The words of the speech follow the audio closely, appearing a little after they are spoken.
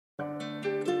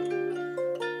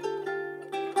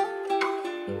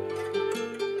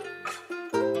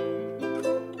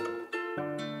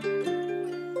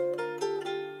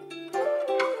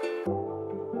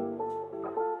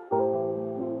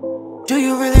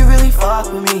really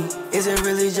fuck with me? Is it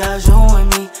really just you and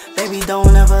me? Baby,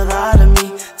 don't ever lie to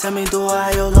me. Tell me, do I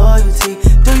have your loyalty?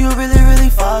 Do you really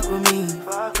fuck with me?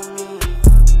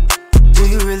 Do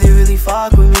you really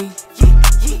fuck with me?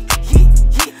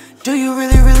 Do you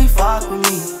really fuck with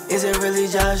me? Is it really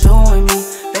just you and me?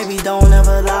 Baby, don't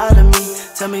ever lie to me.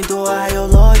 Tell me, do I have your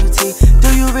loyalty? Do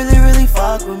you really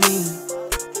fuck with me?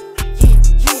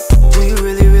 Do you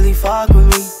really fuck with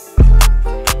me?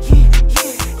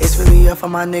 It's really up for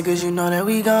my niggas, you know that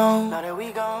we gone.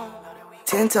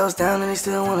 10 toes down and they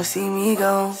still wanna see me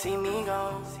go.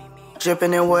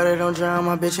 Drippin' in water, don't drown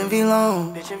my bitch in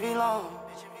V-Long.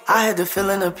 I had to fill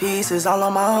in the pieces all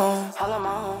on my own.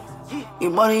 You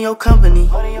money your company,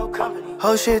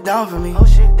 hold shit down for me.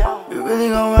 You really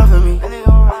gon' run for me?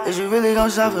 Is you really gon'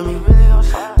 shop for me?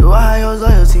 Do I have your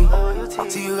loyalty?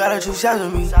 So you gotta choose sides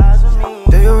with me.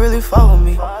 Do you really fuck with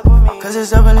me? Cause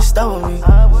it's up in the stove with me.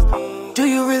 Do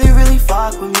you really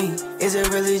fuck with me? Is it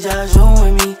really just you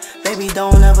and me? Baby,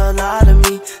 don't ever lie to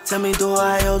me. Tell me, do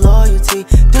I have your loyalty?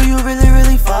 Do you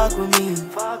really fuck with me?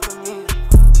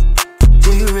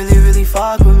 Do you really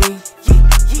fuck with me?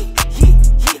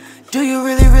 Do you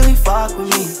really fuck with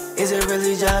me? Is it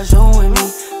really just you and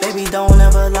me? Baby, don't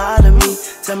ever lie to me.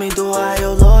 Tell me, do I have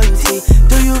your loyalty?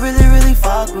 Do you really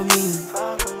fuck with me?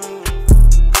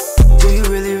 Do you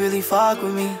really fuck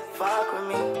with me?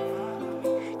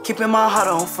 Keeping my heart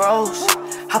on froze,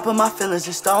 hopping my feelings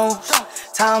in stones.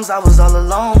 Times I was all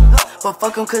alone, but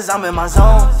fuck 'em cause I'm in my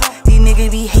zone. These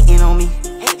niggas be hating on me,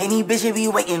 and these bitches be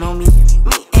waiting on me.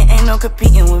 Ain't no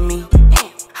competing with me,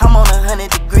 I'm on 100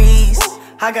 degrees.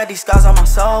 I got these scars on my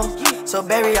soul, so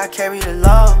baby I carry the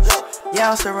lows.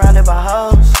 Yeah, I'm surrounded by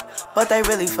hoes, but they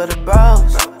really for the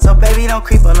bros. So baby don't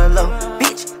creep on the low,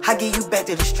 bitch, I get you back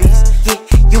to the streets. Yeah,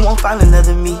 you won't find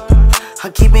another me,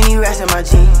 I'm keeping these racks in my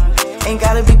jeans. Ain't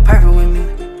gotta be perfect with me,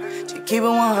 just keep it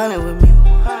 100 with me.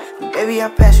 And baby, I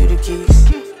pass you the keys,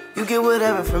 you get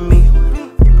whatever from me.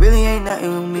 It really ain't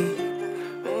nothing with me.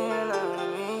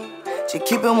 Just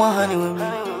keep it 100 with me,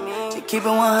 just keep it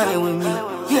 100 with me.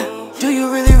 Yeah, do you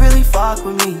really fuck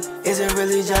with me? Is it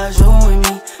really just you and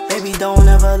me? Baby, don't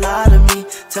ever lie to me.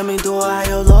 Tell me, do I have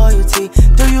your loyalty?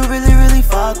 Do you really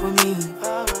fuck with me?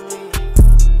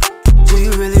 Do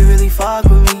you really fuck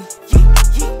with me?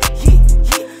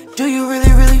 Do you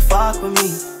really fuck with me?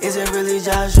 Is it really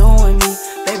just you and me?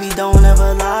 Baby, don't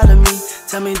ever lie to me.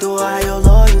 Tell me, do I have your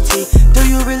loyalty? Do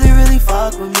you really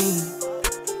fuck with me?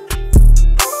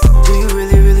 Do you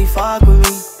really fuck with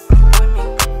me?